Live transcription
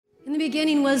In the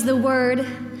beginning was the Word,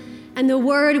 and the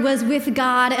Word was with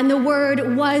God, and the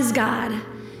Word was God.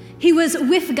 He was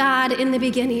with God in the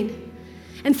beginning.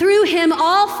 And through him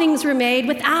all things were made.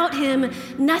 Without him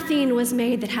nothing was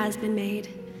made that has been made.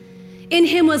 In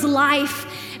him was life,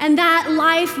 and that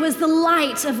life was the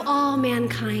light of all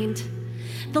mankind.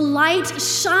 The light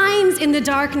shines in the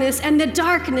darkness, and the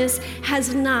darkness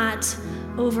has not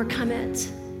overcome it.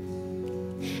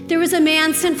 There was a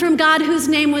man sent from God whose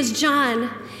name was John.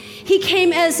 He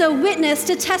came as a witness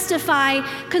to testify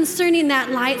concerning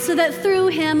that light, so that through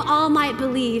him all might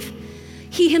believe.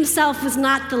 He himself was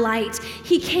not the light.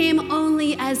 He came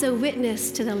only as a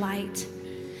witness to the light.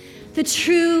 The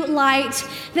true light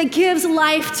that gives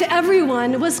life to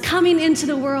everyone was coming into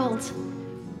the world.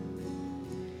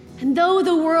 And though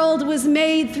the world was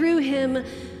made through him,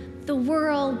 the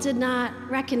world did not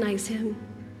recognize him.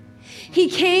 He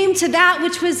came to that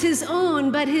which was his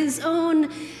own, but his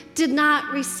own did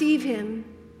not receive him.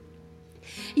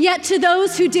 Yet to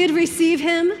those who did receive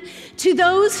him, to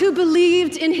those who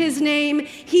believed in his name,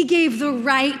 he gave the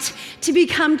right to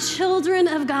become children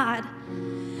of God.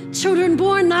 Children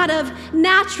born not of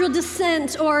natural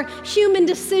descent or human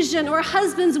decision or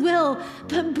husband's will,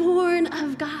 but born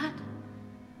of God.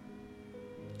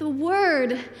 The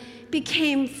Word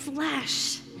became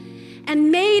flesh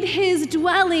and made his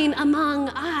dwelling among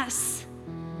us.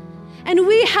 And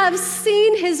we have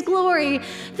seen his glory,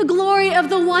 the glory of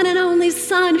the one and only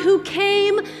Son who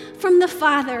came from the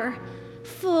Father,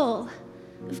 full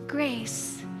of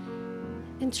grace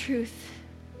and truth.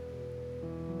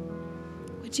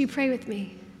 Would you pray with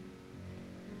me?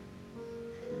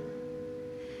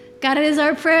 God, it is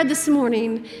our prayer this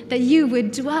morning that you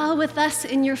would dwell with us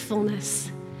in your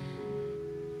fullness.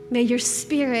 May your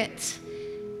Spirit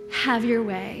have your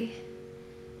way.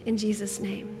 In Jesus'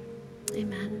 name,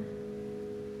 amen.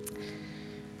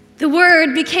 The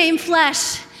Word became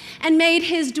flesh and made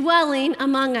his dwelling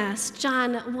among us.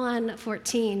 John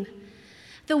 1:14.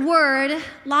 The word,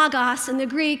 logos in the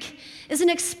Greek, is an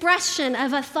expression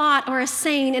of a thought or a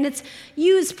saying, and it's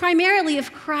used primarily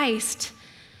of Christ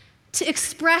to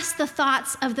express the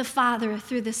thoughts of the Father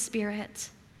through the Spirit.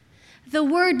 The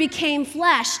Word became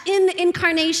flesh in the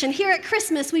incarnation. Here at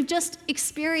Christmas, we've just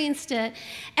experienced it,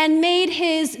 and made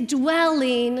his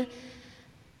dwelling,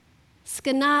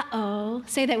 skenao,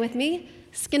 say that with me,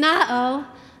 skenao,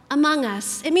 among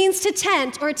us. It means to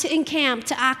tent or to encamp,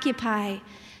 to occupy,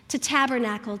 to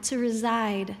tabernacle, to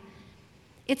reside.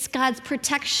 It's God's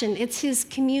protection. It's his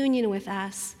communion with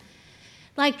us.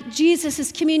 Like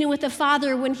Jesus' communion with the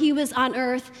Father when he was on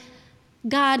earth,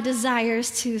 God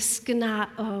desires to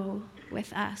skenao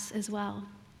with us as well.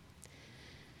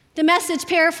 The Message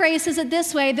paraphrases it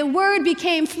this way: the Word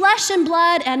became flesh and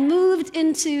blood and moved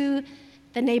into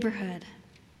the neighborhood.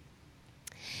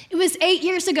 It was 8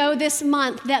 years ago this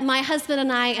month that my husband and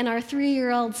I and our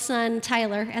 3-year-old son,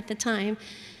 Tyler, at the time,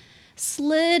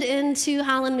 slid into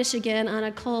Holland, Michigan on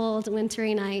a cold,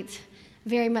 wintry night,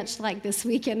 very much like this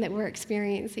weekend that we're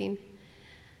experiencing.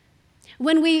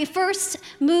 When we first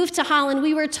moved to Holland,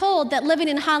 we were told that living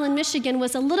in Holland, Michigan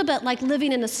was a little bit like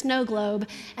living in a snow globe,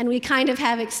 and we kind of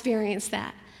have experienced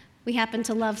that. We happen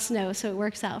to love snow, so it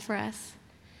works out for us.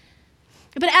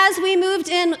 But as we moved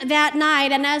in that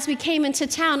night and as we came into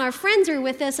town, our friends were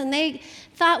with us and they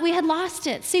thought we had lost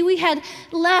it. See, we had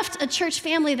left a church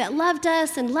family that loved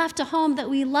us and left a home that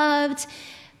we loved,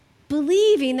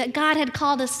 believing that God had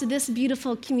called us to this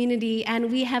beautiful community, and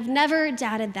we have never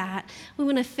doubted that. We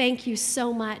want to thank you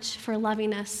so much for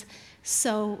loving us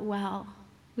so well.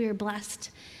 We are blessed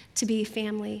to be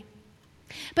family.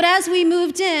 But as we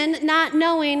moved in, not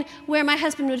knowing where my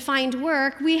husband would find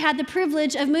work, we had the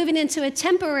privilege of moving into a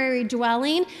temporary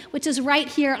dwelling, which is right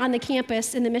here on the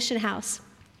campus in the mission house,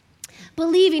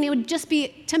 believing it would just be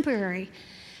temporary.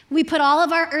 We put all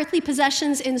of our earthly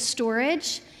possessions in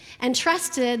storage and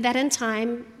trusted that in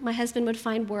time my husband would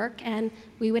find work and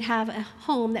we would have a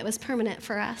home that was permanent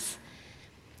for us.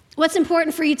 What's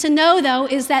important for you to know, though,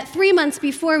 is that 3 months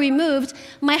before we moved,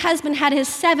 my husband had his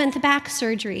 7th back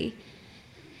surgery.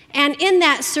 And in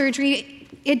that surgery,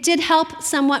 it did help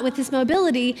somewhat with his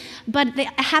mobility, but it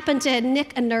happened to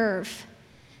nick a nerve.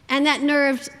 And that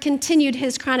nerve continued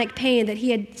his chronic pain that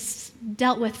he had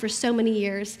dealt with for so many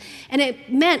years. And it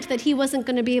meant that he wasn't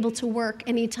going to be able to work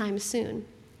anytime soon.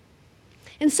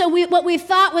 And so what we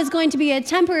thought was going to be a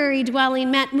temporary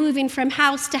dwelling meant moving from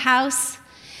house to house.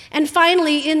 And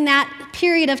finally, in that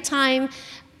period of time,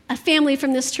 a family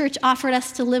from this church offered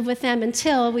us to live with them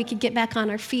until we could get back on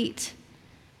our feet.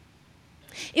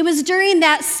 It was during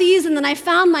that season that I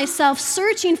found myself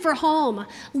searching for home,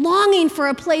 longing for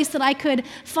a place that I could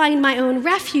find my own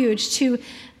refuge, to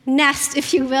nest,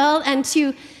 if you will, and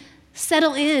to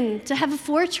settle in, to have a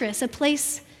fortress, a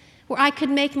place where I could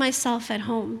make myself at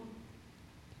home.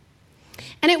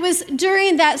 And it was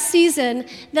during that season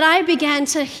that I began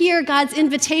to hear God's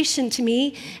invitation to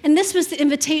me. And this was the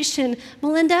invitation: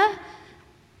 Melinda,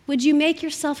 would you make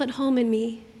yourself at home in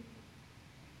me?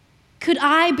 Could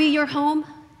I be your home?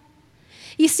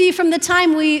 You see, from the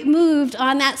time we moved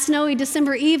on that snowy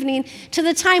December evening to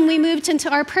the time we moved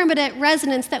into our permanent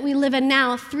residence that we live in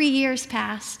now, 3 years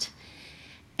passed.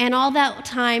 And all that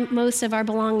time, most of our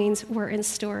belongings were in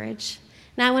storage.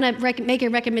 Now, I want to make a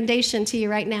recommendation to you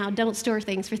right now. Don't store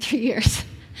things for 3 years.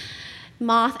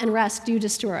 Moth and rust do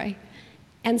destroy,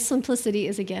 and simplicity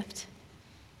is a gift.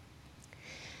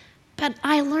 But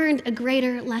I learned a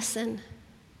greater lesson.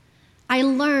 I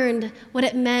learned what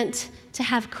it meant to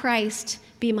have Christ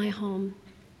be my home.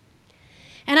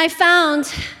 And I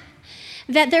found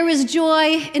that there was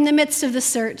joy in the midst of the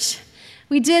search.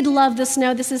 We did love the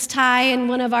snow. This is Ty in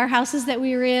one of our houses that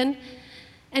we were in.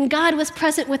 And God was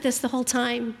present with us the whole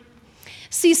time.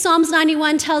 See, Psalms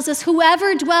 91 tells us,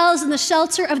 whoever dwells in the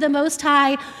shelter of the Most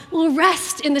High will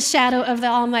rest in the shadow of the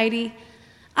Almighty.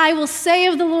 I will say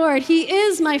of the Lord, He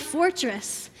is my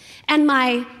fortress and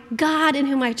my God in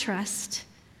whom I trust.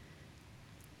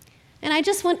 And I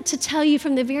just want to tell you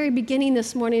from the very beginning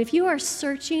this morning, if you are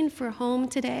searching for a home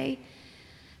today,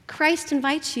 Christ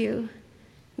invites you.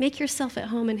 Make yourself at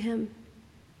home in Him.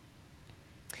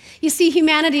 You see,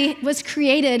 humanity was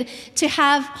created to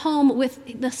have home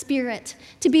with the Spirit,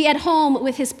 to be at home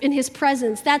with in His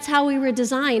presence. That's how we were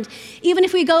designed. Even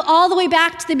if we go all the way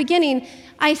back to the beginning,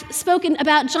 I've spoken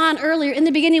about John earlier. In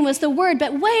the beginning was the Word,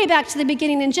 but way back to the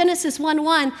beginning in Genesis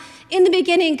 1:1, in the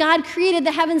beginning, God created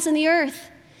the heavens and the earth.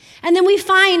 And then we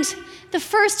find the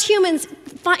first humans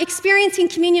experiencing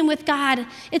communion with God.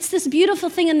 It's this beautiful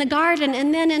thing in the garden.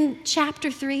 And then in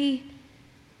chapter 3,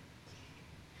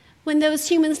 when those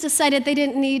humans decided they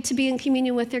didn't need to be in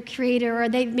communion with their Creator, or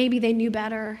maybe they knew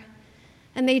better,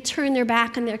 and they turned their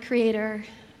back on their Creator,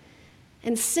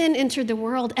 and sin entered the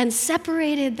world and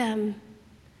separated them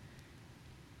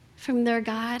from their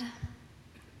God.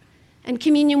 And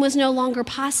communion was no longer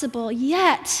possible.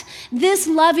 Yet, this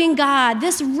loving God,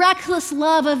 this reckless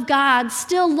love of God,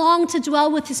 still longed to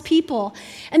dwell with His people.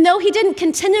 And though He didn't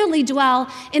continually dwell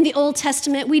in the Old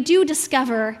Testament, we do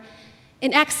discover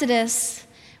in Exodus,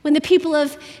 when the people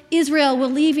of Israel were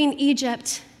leaving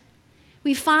Egypt,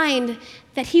 we find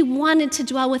that He wanted to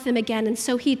dwell with them again. And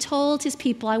so He told His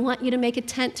people, I want you to make a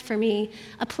tent for me,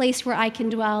 a place where I can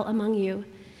dwell among you.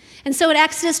 And so in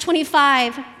Exodus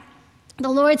 25, the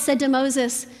Lord said to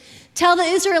Moses, tell the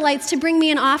Israelites to bring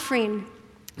me an offering.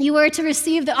 You are to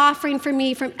receive the offering for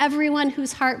me from everyone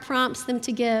whose heart prompts them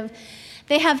to give.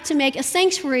 They have to make a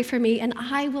sanctuary for me, and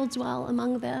I will dwell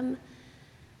among them.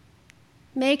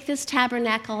 Make this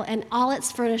tabernacle and all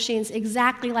its furnishings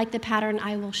exactly like the pattern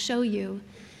I will show you.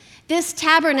 This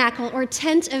tabernacle, or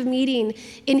tent of meeting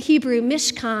in Hebrew,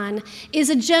 mishkan, is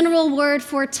a general word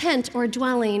for tent or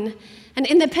dwelling. And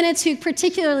in the Pentateuch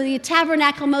particularly,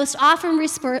 tabernacle most often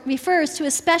refers to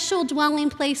a special dwelling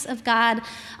place of God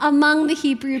among the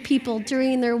Hebrew people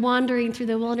during their wandering through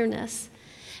the wilderness.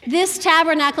 This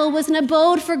tabernacle was an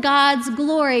abode for God's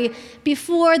glory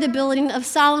before the building of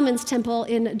Solomon's temple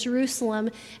in Jerusalem,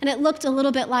 and it looked a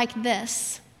little bit like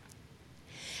this.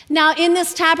 Now, in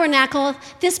this tabernacle,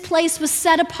 this place was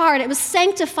set apart. It was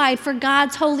sanctified for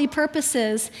God's holy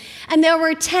purposes. And there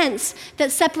were tents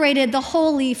that separated the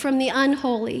holy from the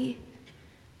unholy.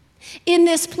 In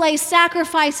this place,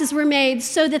 sacrifices were made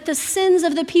so that the sins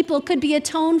of the people could be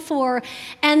atoned for,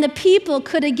 and the people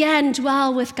could again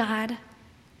dwell with God.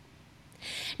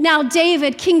 Now,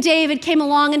 King David came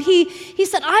along, and he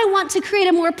said, I want to create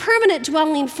a more permanent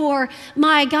dwelling for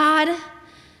my God.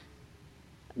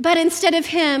 But instead of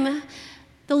him,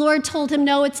 the Lord told him,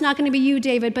 no, it's not going to be you,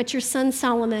 David, but your son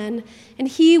Solomon, and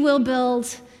he will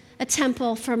build a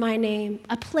temple for my name,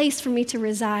 a place for me to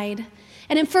reside.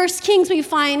 And in 1 Kings, we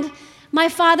find my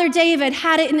father David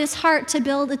had it in his heart to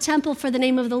build a temple for the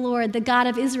name of the Lord, the God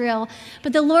of Israel.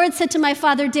 But the Lord said to my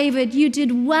father David, you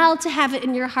did well to have it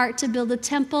in your heart to build a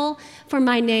temple for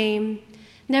my name.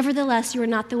 Nevertheless, you are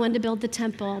not the one to build the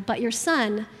temple, but your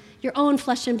son, your own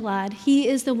flesh and blood. He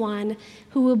is the one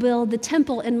who will build the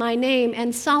temple in my name.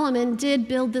 And Solomon did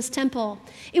build this temple.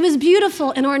 It was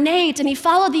beautiful and ornate, and he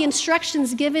followed the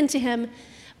instructions given to him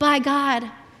by God.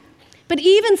 But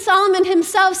even Solomon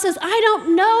himself says, I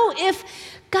don't know if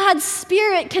God's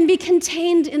Spirit can be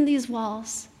contained in these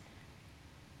walls.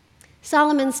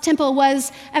 Solomon's temple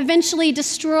was eventually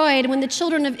destroyed when the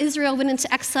children of Israel went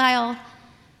into exile.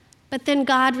 But then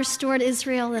God restored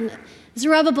Israel, and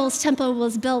Zerubbabel's temple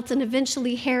was built, and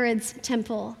eventually Herod's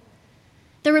temple.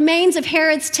 The remains of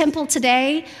Herod's temple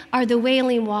today are the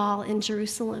Wailing Wall in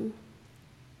Jerusalem.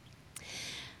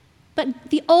 But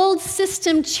the old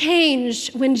system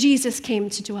changed when Jesus came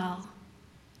to dwell.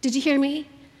 Did you hear me?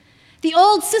 The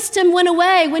old system went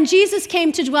away when Jesus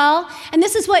came to dwell, and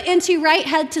this is what N.T. Wright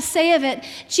had to say of it.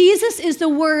 Jesus is the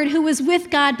Word who was with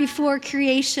God before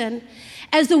creation.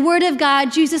 As the Word of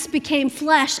God, Jesus became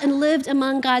flesh and lived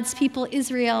among God's people,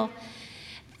 Israel.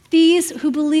 Those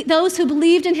who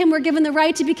believed in him were given the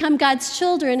right to become God's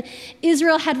children.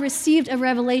 Israel had received a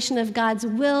revelation of God's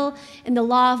will in the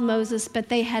law of Moses, but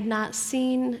they had not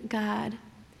seen God.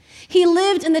 He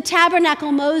lived in the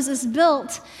tabernacle Moses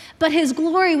built, but his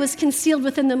glory was concealed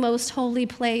within the most holy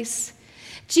place.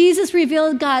 Jesus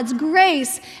revealed God's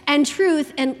grace and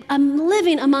truth and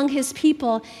living among his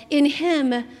people. In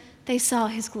him, they saw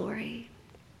his glory.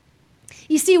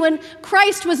 You see, when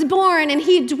Christ was born and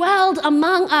he dwelled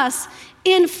among us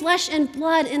in flesh and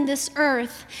blood in this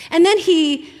earth, and then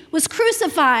he was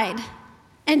crucified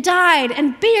and died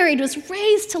and buried, was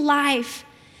raised to life,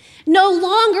 no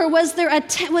longer was there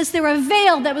a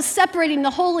veil that was separating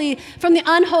the holy from the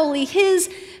unholy.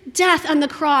 His death on the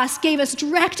cross gave us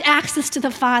direct access to the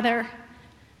Father.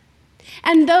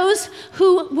 And those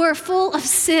who were full of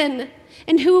sin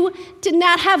and who did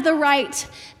not have the right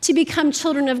to become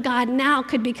children of God now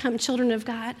could become children of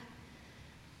God.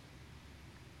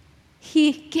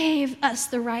 He gave us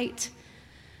the right.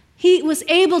 He was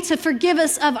able to forgive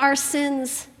us of our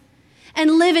sins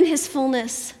and live in his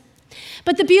fullness.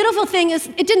 But the beautiful thing is,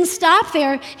 it didn't stop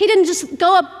there. He didn't just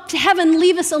go up to heaven and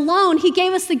leave us alone. He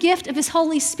gave us the gift of his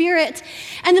Holy Spirit.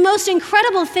 And the most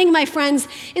incredible thing, my friends,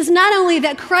 is not only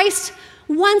that Christ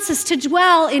wants us to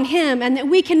dwell in him and that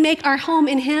we can make our home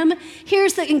in him.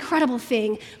 Here's the incredible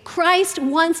thing. Christ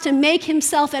wants to make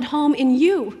himself at home in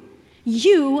you.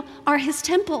 You are his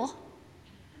temple.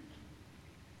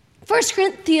 1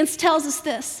 Corinthians tells us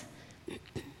this.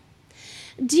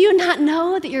 Do you not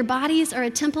know that your bodies are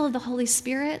a temple of the Holy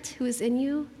Spirit who is in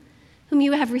you, whom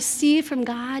you have received from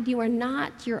God? You are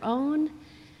not your own.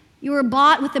 You were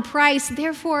bought with a price.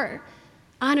 Therefore,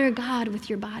 honor God with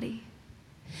your body.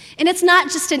 And it's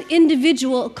not just an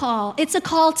individual call. It's a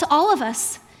call to all of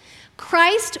us.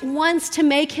 Christ wants to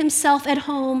make himself at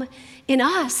home in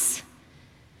us.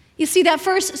 You see, that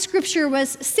first scripture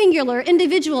was singular,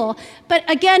 individual. But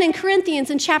again, in Corinthians,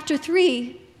 in chapter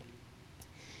 3,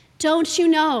 don't you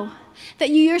know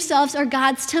that you yourselves are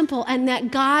God's temple and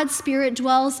that God's Spirit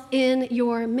dwells in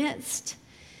your midst?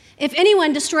 If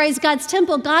anyone destroys God's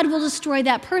temple, God will destroy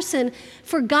that person,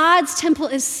 for God's temple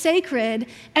is sacred,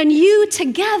 and you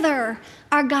together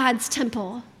are God's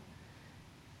temple.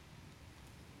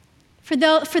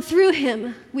 For through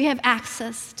him we have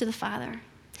access to the Father.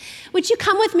 Would you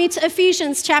come with me to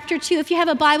Ephesians chapter 2? If you have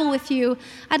a Bible with you,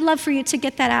 I'd love for you to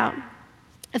get that out.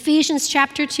 Ephesians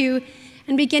chapter 2,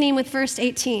 and beginning with verse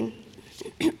 18.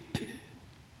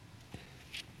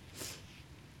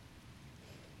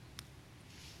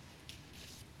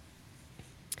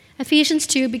 Ephesians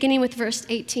 2, beginning with verse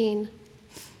 18.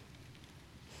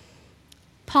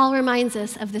 Paul reminds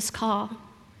us of this call.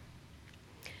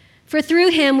 For through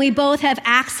him we both have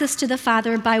access to the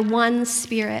Father by one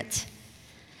Spirit.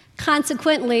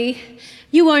 Consequently,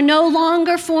 you are no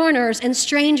longer foreigners and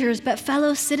strangers, but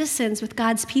fellow citizens with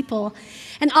God's people,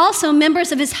 and also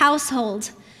members of his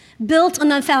household, built on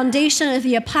the foundation of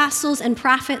the apostles and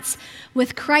prophets,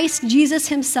 with Christ Jesus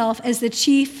himself as the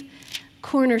chief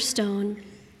cornerstone.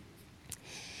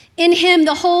 In him,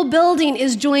 the whole building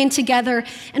is joined together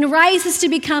and rises to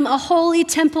become a holy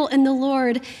temple in the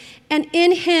Lord. And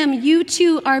in him, you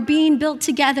two are being built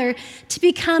together to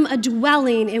become a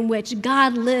dwelling in which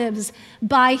God lives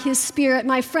by his Spirit.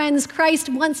 My friends, Christ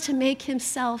wants to make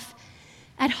himself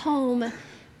at home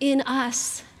in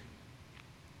us.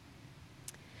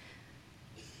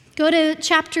 Go to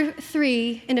chapter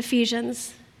 3 in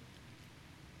Ephesians.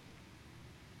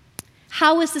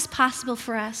 How is this possible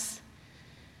for us?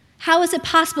 How is it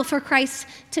possible for Christ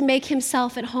to make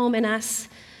himself at home in us?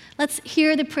 Let's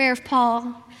hear the prayer of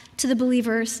Paul to the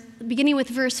believers, beginning with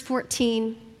verse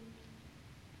 14.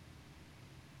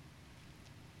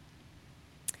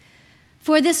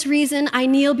 For this reason, I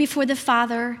kneel before the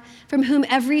Father, from whom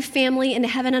every family in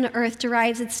heaven and earth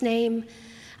derives its name.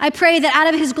 I pray that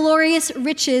out of his glorious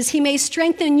riches, he may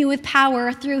strengthen you with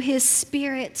power through his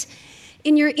Spirit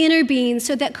in your inner being,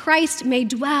 so that Christ may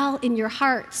dwell in your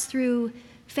hearts through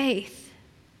faith.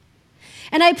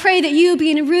 And I pray that you,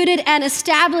 being rooted and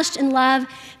established in love,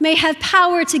 may have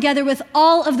power together with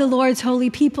all of the Lord's holy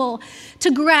people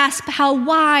to grasp how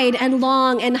wide and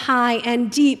long and high and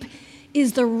deep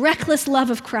is the reckless love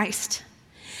of Christ.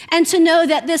 And to know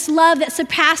that this love that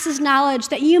surpasses knowledge,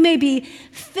 that you may be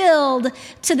filled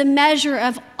to the measure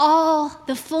of all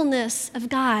the fullness of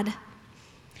God.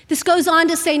 This goes on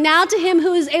to say, now to him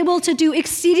who is able to do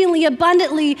exceedingly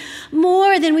abundantly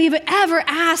more than we've ever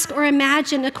asked or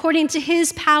imagined, according to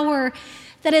his power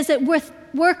that is at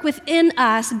work within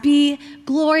us, be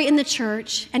glory in the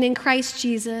church and in Christ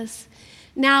Jesus,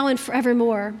 now and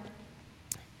forevermore.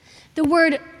 The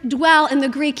word dwell in the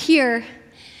Greek here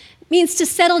means to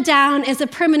settle down as a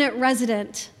permanent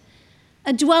resident.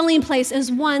 A dwelling place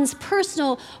as one's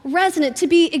personal resident, to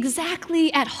be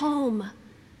exactly at home.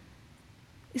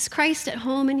 Is Christ at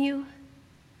home in you?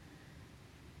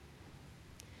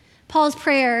 Paul's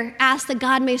prayer asks that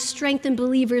God may strengthen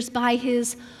believers by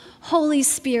his Holy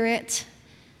Spirit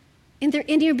in their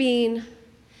inner being.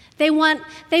 They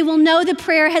will know the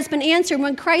prayer has been answered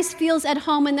when Christ feels at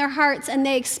home in their hearts and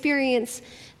they experience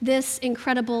this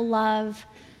incredible love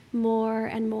more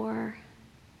and more.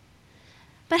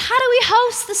 But how do we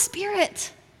host the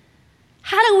Spirit?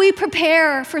 How do we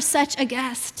prepare for such a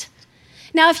guest?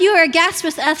 Now, if you are a guest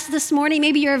with us this morning,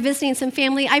 maybe you're visiting some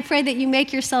family, I pray that you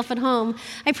make yourself at home.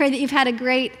 I pray that you've had a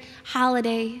great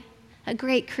holiday, a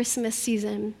great Christmas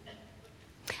season.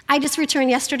 I just returned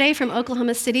yesterday from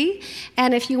Oklahoma City,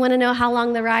 and if you want to know how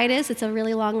long the ride is, it's a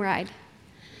really long ride,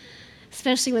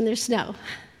 especially when there's snow.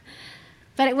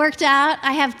 But it worked out.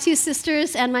 I have two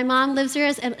sisters, and my mom lives there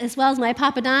as well as my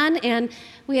Papa Don, and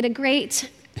we had a great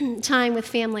time with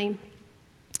family.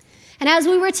 And as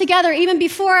we were together, even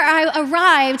before I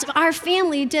arrived, our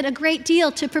family did a great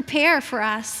deal to prepare for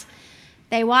us.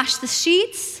 They washed the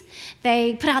sheets,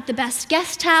 they put out the best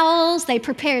guest towels, they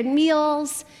prepared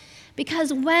meals,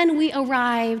 because when we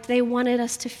arrived, they wanted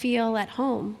us to feel at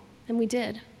home, and we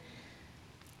did.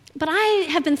 But I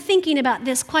have been thinking about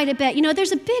this quite a bit. You know,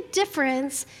 there's a big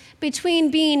difference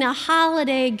between being a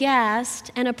holiday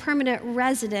guest and a permanent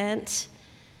resident.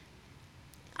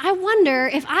 I wonder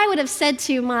if I would have said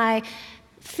to my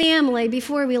family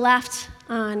before we left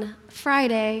on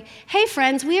Friday, hey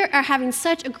friends, we are having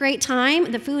such a great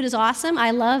time. The food is awesome.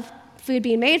 I love food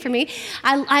being made for me.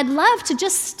 I'd love to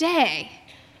just stay.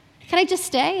 Can I just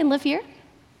stay and live here?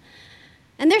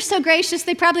 And they're so gracious,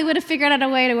 they probably would have figured out a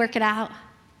way to work it out.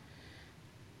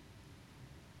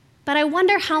 But I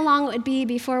wonder how long it would be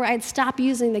before I'd stop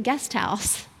using the guest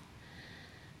towels.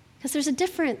 Because there's a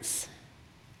difference.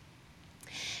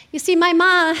 You see, my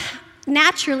mom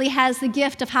naturally has the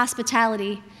gift of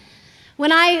hospitality.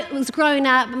 When I was growing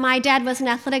up, my dad was an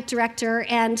athletic director,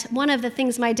 and one of the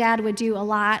things my dad would do a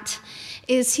lot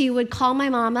is he would call my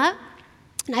mom up,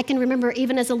 and I can remember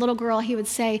even as a little girl, he would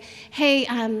say, hey,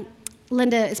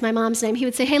 Linda is my mom's name. He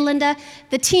would say, hey, Linda,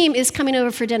 the team is coming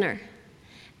over for dinner.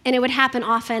 And it would happen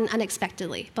often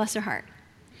unexpectedly, bless her heart.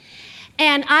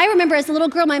 And I remember as a little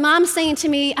girl, my mom saying to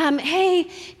me, hey,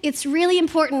 it's really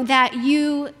important that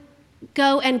you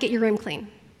go and get your room clean.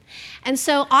 And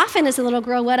so often as a little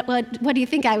girl, what do you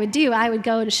think I would do? I would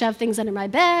go and shove things under my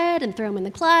bed and throw them in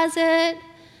the closet,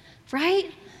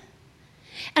 right?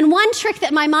 And one trick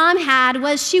that my mom had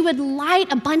was she would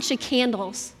light a bunch of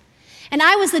candles. And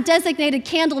I was the designated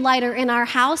candle lighter in our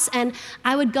house, and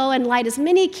I would go and light as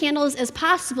many candles as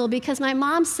possible because my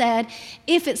mom said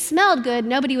if it smelled good,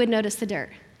 nobody would notice the dirt.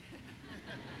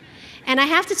 And I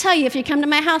have to tell you, if you come to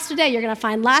my house today, you're going to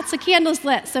find lots of candles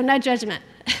lit, so no judgment.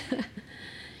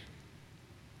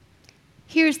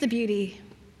 Here's the beauty.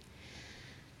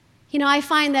 You know, I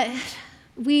find that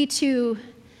we too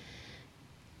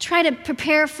try to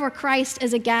prepare for Christ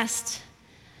as a guest,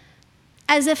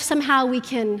 as if somehow we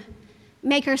can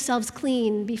make ourselves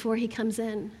clean before he comes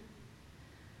in.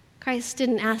 Christ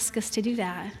didn't ask us to do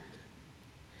that.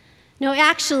 No,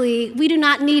 actually, we do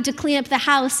not need to clean up the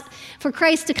house for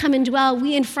Christ to come and dwell.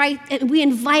 We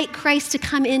invite Christ to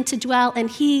come in to dwell, and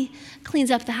he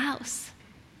cleans up the house.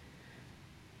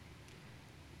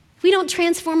 We don't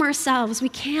transform ourselves. We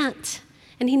can't,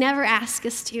 and he never asked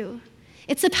us to.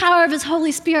 It's the power of his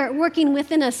Holy Spirit working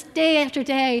within us day after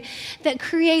day that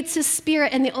creates his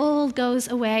Spirit, and the old goes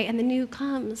away and the new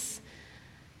comes.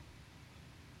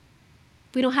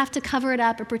 We don't have to cover it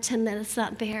up or pretend that it's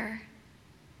not there.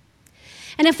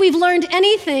 And if we've learned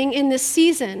anything in this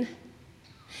season,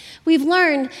 we've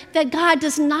learned that God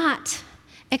does not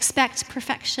expect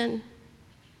perfection.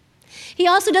 He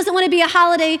also doesn't want to be a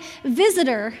holiday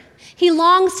visitor. He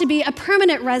longs to be a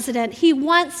permanent resident. He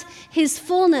wants his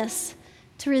fullness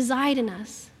to reside in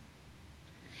us.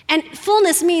 And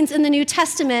fullness means in the New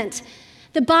Testament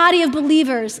the body of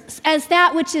believers, as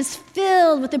that which is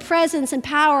filled with the presence and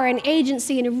power and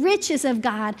agency and riches of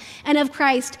God and of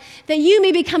Christ, that you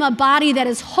may become a body that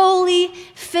is wholly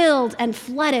filled and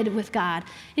flooded with God.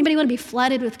 Anybody want to be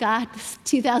flooded with God this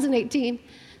 2018?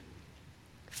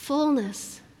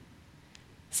 Fullness.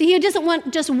 See, he doesn't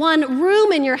want just one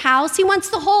room in your house. He wants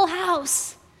the whole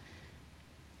house.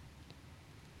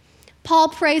 Paul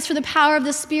prays for the power of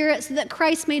the Spirit so that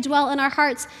Christ may dwell in our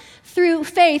hearts through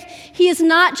faith. He is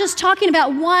not just talking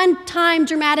about one-time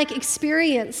dramatic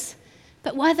experience,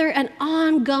 but whether an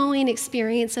ongoing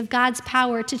experience of God's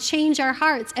power to change our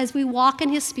hearts as we walk in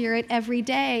his Spirit every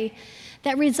day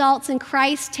that results in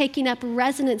Christ taking up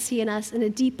residency in us in a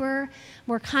deeper,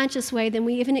 more conscious way than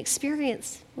we even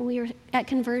experienced when we were at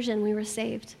conversion, we were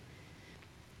saved.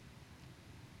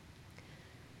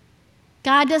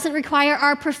 God doesn't require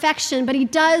our perfection, but he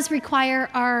does require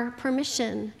our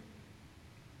permission.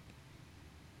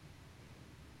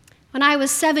 When I was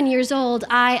 7 years old,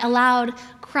 I allowed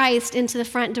Christ into the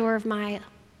front door of my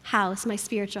house, my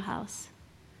spiritual house.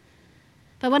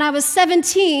 But when I was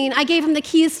 17, I gave him the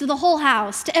keys to the whole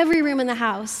house, to every room in the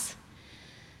house.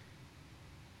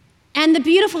 And the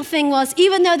beautiful thing was,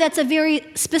 even though that's a very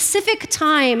specific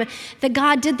time that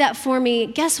God did that for me,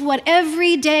 guess what?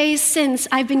 Every day since,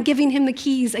 I've been giving him the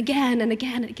keys again and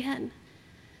again and again.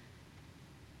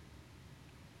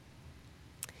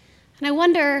 And I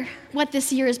wonder what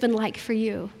this year has been like for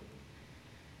you.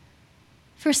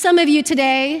 For some of you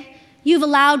today, you've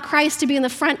allowed Christ to be in the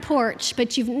front porch,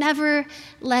 but you've never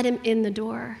let him in the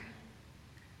door.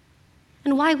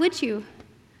 And why would you?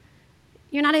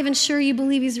 You're not even sure you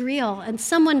believe he's real, and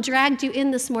someone dragged you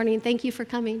in this morning. Thank you for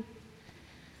coming.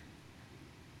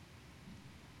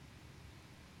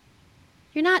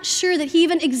 You're not sure that he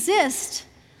even exists.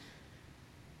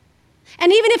 And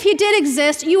even if he did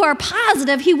exist, you are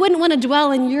positive he wouldn't want to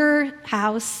dwell in your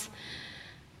house.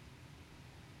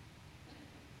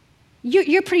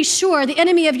 You're pretty sure the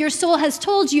enemy of your soul has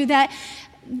told you that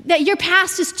your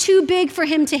past is too big for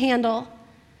him to handle.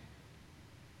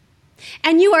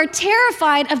 And you are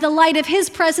terrified of the light of his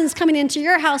presence coming into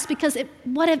your house because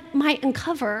what it might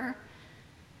uncover.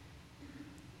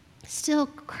 Still,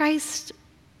 Christ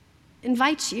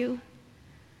invites you.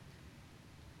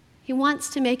 He wants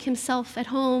to make himself at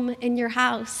home in your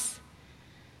house.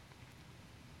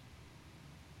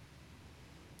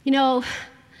 You know,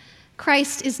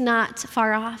 Christ is not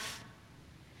far off.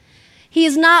 He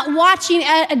is not watching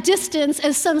at a distance,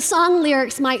 as some song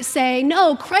lyrics might say.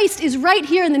 No, Christ is right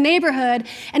here in the neighborhood,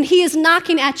 and he is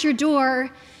knocking at your door.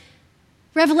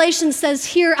 Revelation says,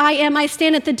 "Here I am, I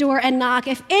stand at the door and knock.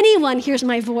 If anyone hears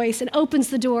my voice and opens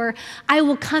the door, I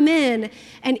will come in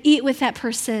and eat with that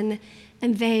person,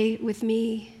 and they with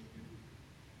me."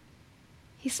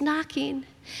 He's knocking.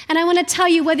 And I want to tell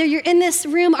you, whether you're in this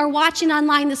room or watching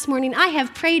online this morning, I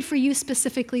have prayed for you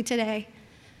specifically today.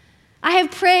 I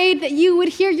have prayed that you would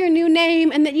hear your new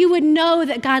name and that you would know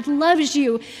that God loves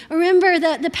you. Remember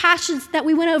the passages that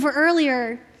we went over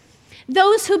earlier.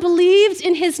 Those who believed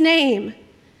in his name,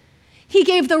 he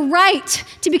gave the right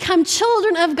to become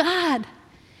children of God.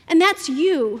 And that's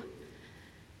you.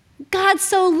 God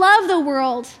so loved the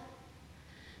world.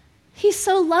 He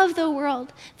so loved the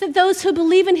world that those who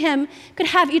believe in him could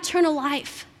have eternal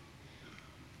life.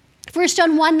 1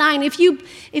 John 1:9,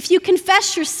 if you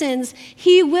confess your sins,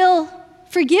 he will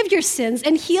forgive your sins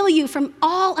and heal you from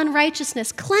all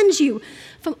unrighteousness, cleanse you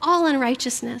from all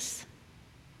unrighteousness.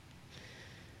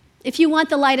 If you want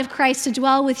the light of Christ to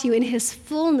dwell with you in his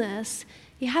fullness,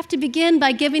 you have to begin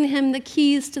by giving him the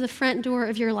keys to the front door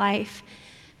of your life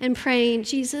and praying,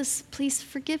 "Jesus, please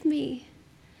forgive me."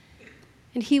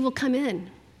 And he will come in.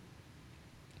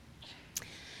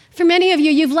 For many of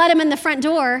you, you've let him in the front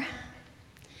door,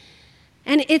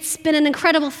 and it's been an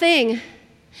incredible thing.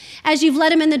 As you've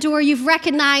let him in the door, you've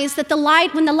recognized that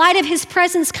when the light of his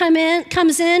presence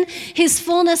comes in, his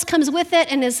fullness comes with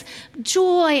it, and his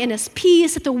joy and his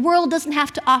peace that the world doesn't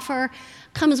have to offer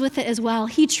comes with it as well.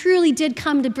 He truly did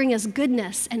come to bring us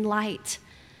goodness and light.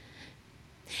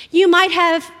 You might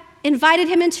have invited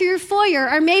him into your foyer,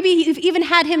 or maybe you've even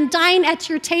had him dine at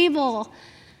your table.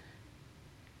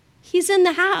 He's in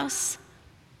the house.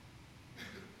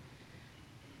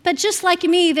 But just like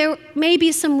me, there may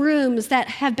be some rooms that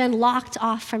have been locked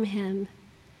off from him.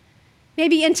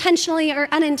 Maybe intentionally or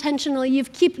unintentionally,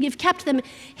 you've kept them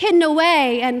hidden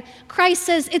away. And Christ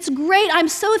says, "It's great. I'm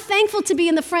so thankful to be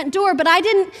in the front door, but I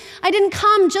didn't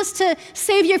come just to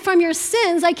save you from your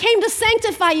sins. I came to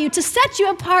sanctify you, to set you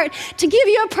apart, to give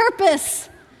you a purpose."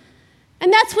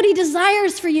 And that's what he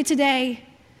desires for you today.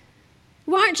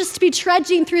 We aren't just to be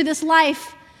trudging through this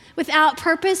life, without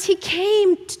purpose. He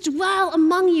came to dwell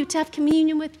among you, to have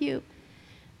communion with you.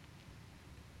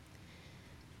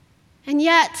 And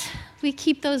yet, we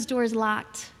keep those doors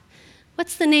locked.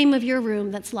 What's the name of your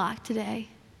room that's locked today?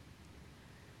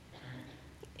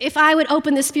 If I would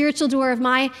open the spiritual door of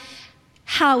my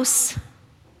house,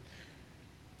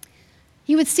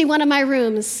 you would see one of my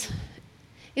rooms.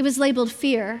 It was labeled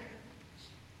fear.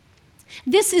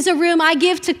 This is a room I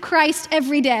give to Christ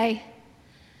every day.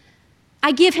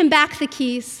 I give him back the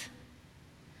keys.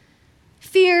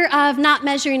 Fear of not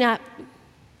measuring up,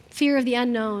 fear of the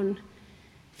unknown,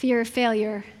 fear of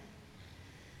failure,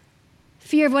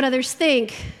 fear of what others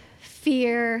think,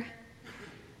 fear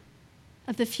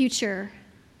of the future.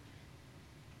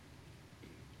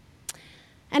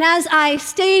 And as I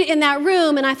stayed in that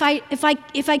room, and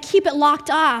if I keep it locked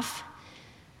off,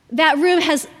 that room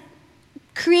has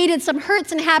created some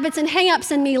hurts and habits and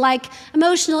hang-ups in me, like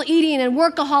emotional eating and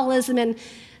workaholism and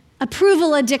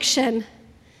approval addiction,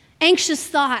 anxious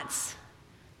thoughts.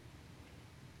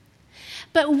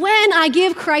 But when I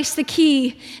give Christ the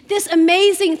key, this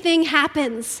amazing thing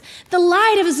happens. The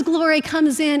light of his glory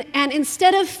comes in, and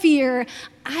instead of fear,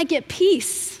 I get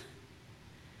peace.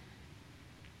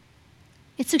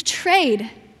 It's a trade.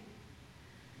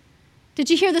 Did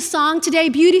you hear the song today?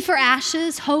 Beauty for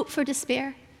ashes, hope for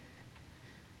despair.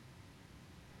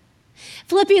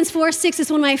 Philippians 4:6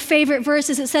 is one of my favorite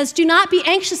verses. It says, do not be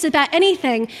anxious about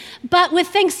anything, but with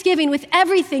thanksgiving, with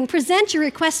everything, present your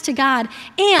requests to God,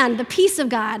 and the peace of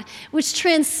God, which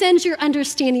transcends your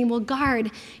understanding, will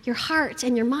guard your heart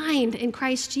and your mind in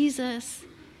Christ Jesus.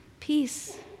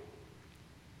 Peace.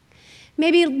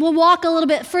 Maybe we'll walk a little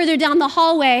bit further down the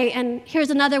hallway, and here's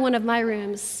another one of my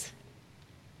rooms.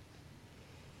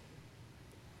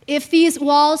 If these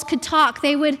walls could talk,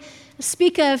 they would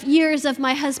speak of years of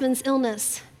my husband's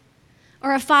illness,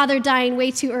 or a father dying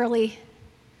way too early,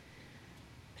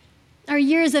 or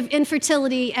years of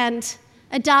infertility and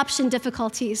adoption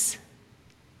difficulties.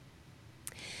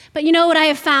 But you know what I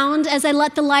have found as I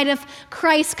let the light of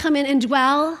Christ come in and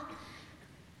dwell?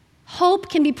 Hope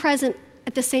can be present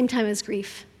at the same time as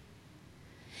grief.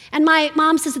 And my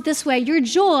mom says it this way, your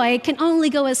joy can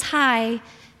only go as high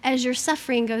as your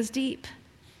suffering goes deep.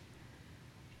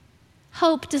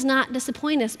 Hope does not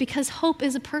disappoint us because hope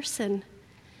is a person.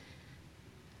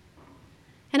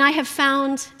 And I have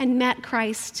found and met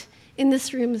Christ in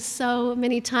this room so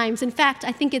many times. In fact,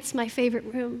 I think it's my favorite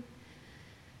room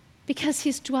because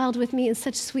he's dwelled with me in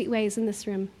such sweet ways in this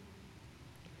room.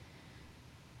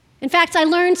 In fact, I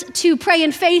learned to pray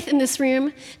in faith in this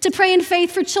room, to pray in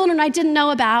faith for children I didn't know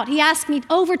about. He asked me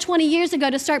over 20 years ago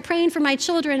to start praying for my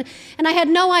children, and I had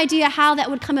no idea how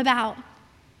that would come about.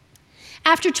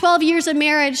 After 12 years of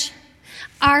marriage,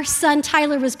 our son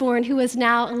Tyler was born, who is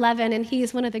now 11, and he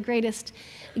is one of the greatest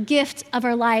gifts of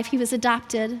our life. He was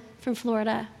adopted from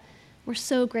Florida. We're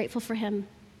so grateful for him.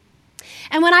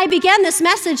 And when I began this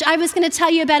message, I was going to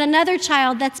tell you about another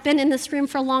child that's been in this room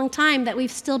for a long time that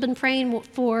we've still been praying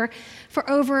for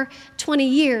over 20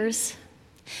 years.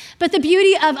 But the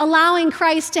beauty of allowing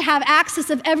Christ to have access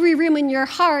of every room in your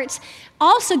heart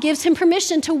also gives him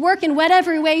permission to work in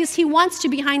whatever ways he wants to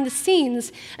behind the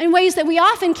scenes, in ways that we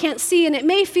often can't see, and it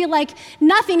may feel like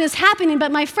nothing is happening,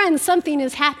 but my friend, something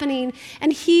is happening,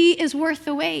 and he is worth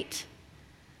the wait.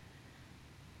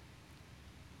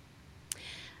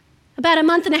 About a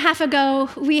month and a half ago,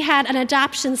 we had an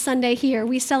adoption Sunday here.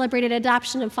 We celebrated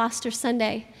Adoption and Foster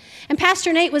Sunday. And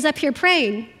Pastor Nate was up here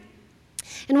praying.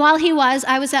 And while he was,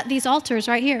 I was at these altars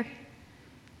right here.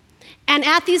 And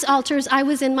at these altars, I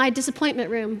was in my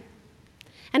disappointment room.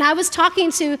 And I was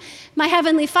talking to my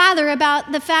Heavenly Father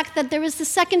about the fact that there was the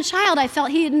second child I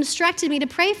felt he had instructed me to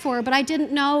pray for, but I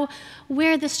didn't know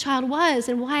where this child was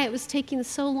and why it was taking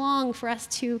so long for us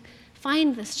to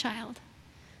find this child.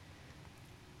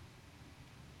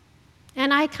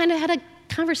 And I kind of had a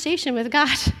conversation with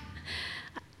God.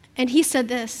 And he said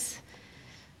this,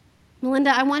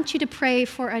 Melinda, I want you to pray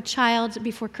for a child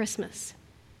before Christmas.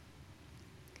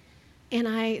 And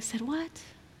I said, what?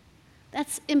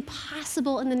 That's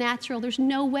impossible in the natural. There's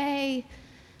no way.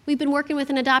 We've been working with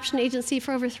an adoption agency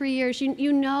for over 3 years.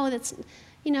 You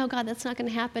know, God, that's not going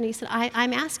to happen. He said,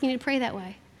 I'm asking you to pray that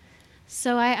way.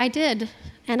 So I did.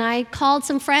 And I called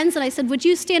some friends and I said, would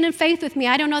you stand in faith with me?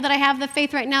 I don't know that I have the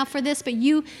faith right now for this, but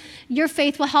your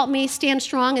faith will help me stand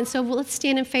strong. And so let's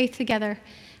stand in faith together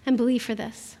and believe for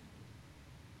this.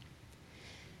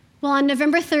 Well, on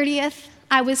November 30th,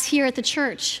 I was here at the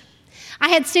church. I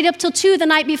had stayed up till 2 the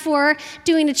night before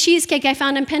doing a cheesecake I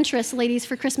found on Pinterest, ladies,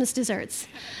 for Christmas desserts.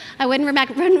 I wouldn't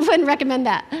recommend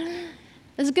that. It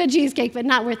was a good cheesecake, but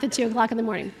not worth it 2 o'clock in the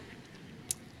morning.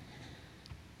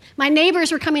 My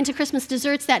neighbors were coming to Christmas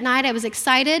desserts that night. I was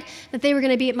excited that they were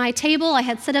going to be at my table. I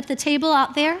had set up the table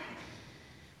out there.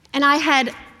 And I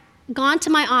had gone to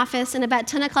my office, and about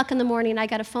 10 o'clock in the morning, I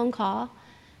got a phone call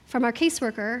from our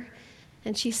caseworker.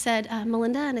 And she said,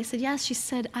 Melinda? And I said, yes. She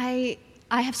said, I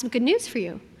have some good news for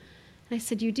you. And I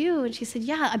said, you do? And she said,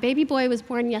 yeah, a baby boy was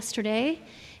born yesterday,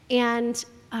 and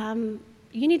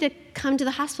you need to come to the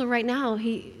hospital right now.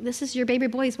 This is your baby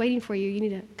boy is waiting for you. You need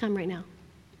to come right now.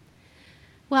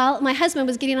 Well, my husband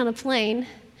was getting on a plane,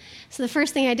 so the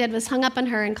first thing I did was hung up on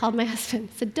her and called my husband.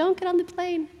 I said, don't get on the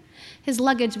plane. His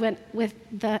luggage went with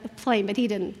the plane, but he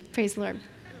didn't, praise the Lord.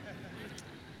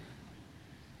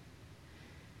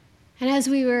 And as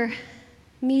we were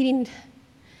meeting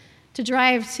to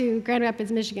drive to Grand Rapids,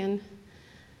 Michigan,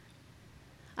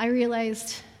 I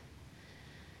realized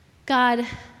God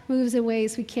moves in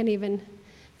ways we can't even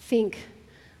think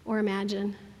or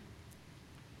imagine.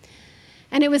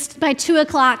 And it was by 2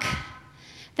 o'clock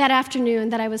that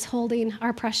afternoon that I was holding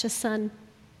our precious son.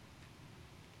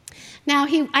 Now,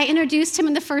 I introduced him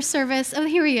in the first service. Oh,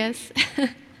 here he is.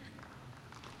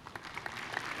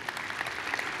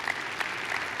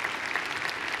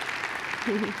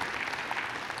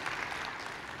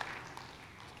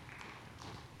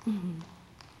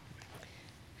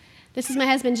 This is my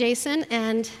husband, Jason,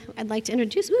 and I'd like to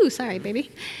introduce, sorry,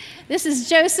 baby. This is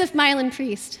Joseph Mylan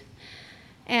Priest,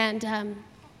 and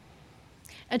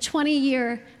a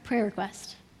 20-year prayer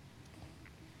request.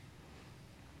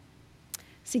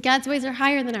 See, God's ways are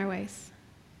higher than our ways,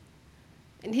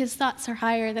 and his thoughts are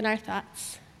higher than our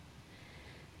thoughts.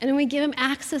 And when we give him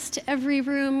access to every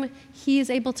room, he is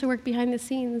able to work behind the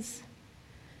scenes.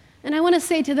 And I want to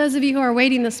say to those of you who are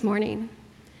waiting this morning,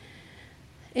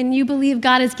 and you believe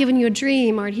God has given you a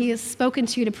dream or he has spoken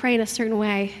to you to pray in a certain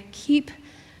way, keep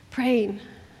praying.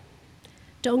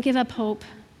 Don't give up hope.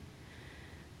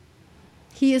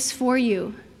 He is for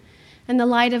you, and the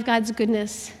light of God's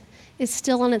goodness is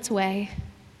still on its way.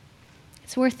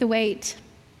 It's worth the wait.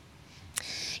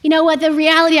 You know what? The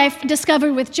reality I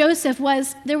discovered with Joseph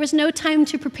was there was no time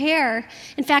to prepare.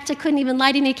 In fact, I couldn't even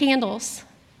light any candles.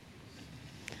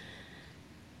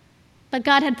 But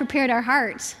God had prepared our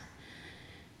hearts.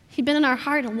 He'd been in our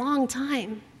heart a long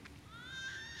time.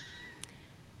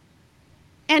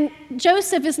 And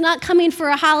Joseph is not coming for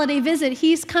a holiday visit.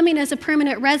 He's coming as a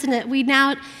permanent resident. We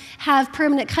now have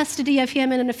permanent custody of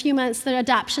him, and in a few months, the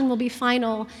adoption will be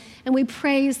final. And we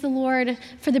praise the Lord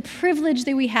for the privilege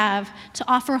that we have to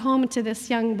offer home to this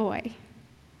young boy.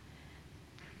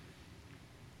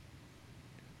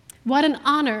 What an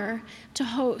honor to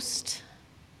host.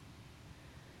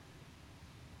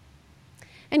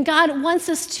 And God wants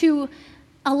us to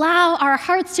allow our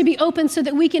hearts to be open so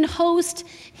that we can host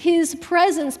his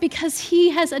presence because he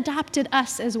has adopted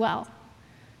us as well.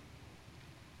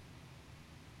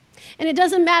 And it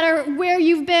doesn't matter where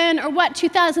you've been or what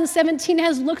 2017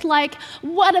 has looked like.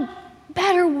 What a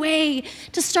better way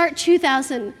to start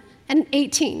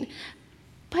 2018,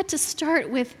 but to start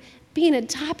with being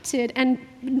adopted and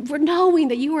knowing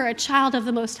that you are a child of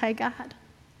the Most High God.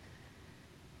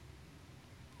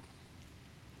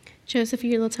 Joseph, are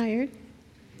you a little tired?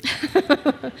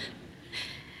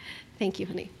 Thank you,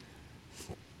 honey.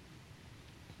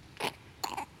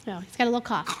 Oh, he's got a little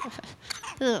cough.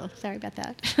 Oh, sorry about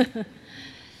that.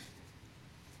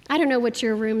 I don't know what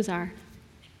your rooms are.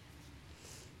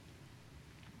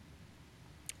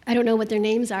 I don't know what their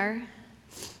names are.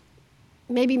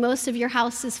 Maybe most of your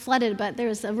house is flooded, but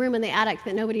there's a room in the attic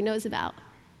that nobody knows about.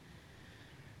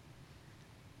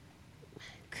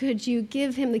 Could you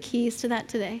give him the keys to that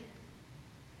today?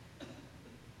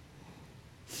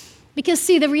 Because,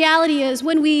 see, the reality is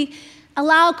when we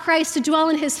allow Christ to dwell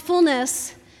in his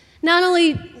fullness, not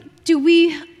only do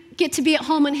we get to be at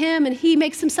home in him and he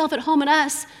makes himself at home in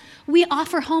us, we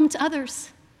offer home to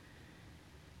others.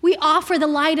 We offer the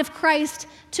light of Christ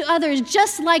to others.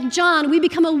 Just like John, we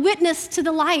become a witness to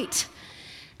the light.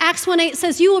 Acts 1:8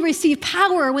 says, you will receive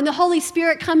power when the Holy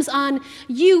Spirit comes on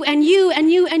you, and you,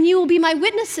 and you, and you will be my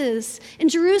witnesses in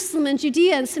Jerusalem and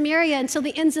Judea and Samaria until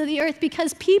the ends of the earth,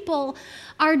 because people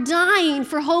are dying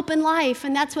for hope and life,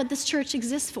 and that's what this church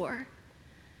exists for.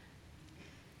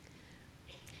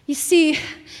 You see,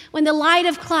 when the light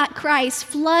of Christ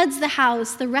floods the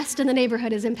house, the rest of the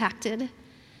neighborhood is impacted,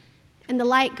 and the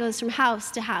light goes from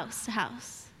house to house to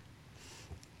house.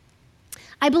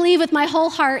 I believe with my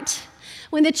whole heart,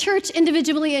 when the church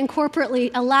individually and corporately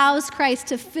allows Christ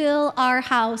to fill our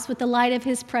house with the light of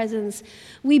his presence,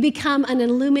 we become an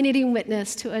illuminating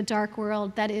witness to a dark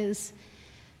world that is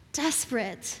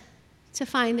desperate to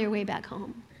find their way back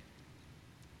home.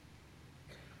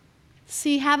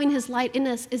 See, having his light in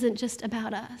us isn't just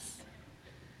about us.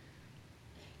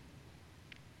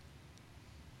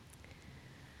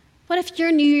 What if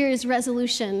your New Year's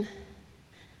resolution,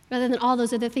 rather than all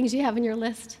those other things you have on your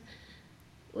list,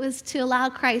 was to allow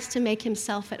Christ to make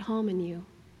himself at home in you?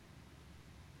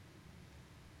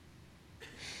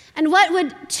 And what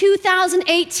would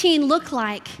 2018 look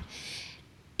like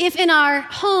if in our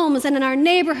homes and in our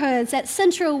neighborhoods at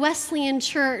Central Wesleyan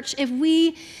Church, if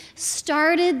we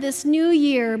started this new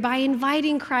year by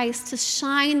inviting Christ to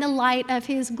shine the light of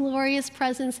his glorious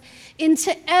presence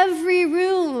into every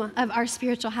room of our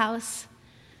spiritual house?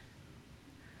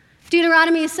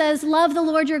 Deuteronomy says, love the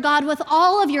Lord your God with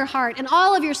all of your heart and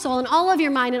all of your soul and all of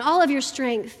your mind and all of your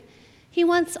strength. He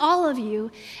wants all of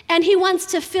you, and he wants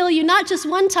to fill you not just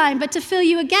one time, but to fill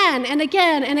you again and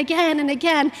again and again and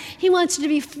again. He wants you to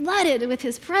be flooded with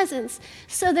his presence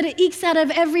so that it ekes out of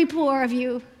every pore of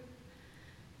you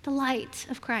the light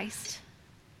of Christ.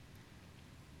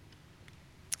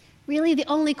 Really, the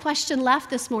only question left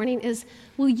this morning is,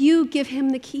 will you give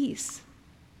him the keys?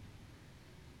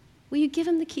 Will you give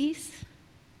him the keys?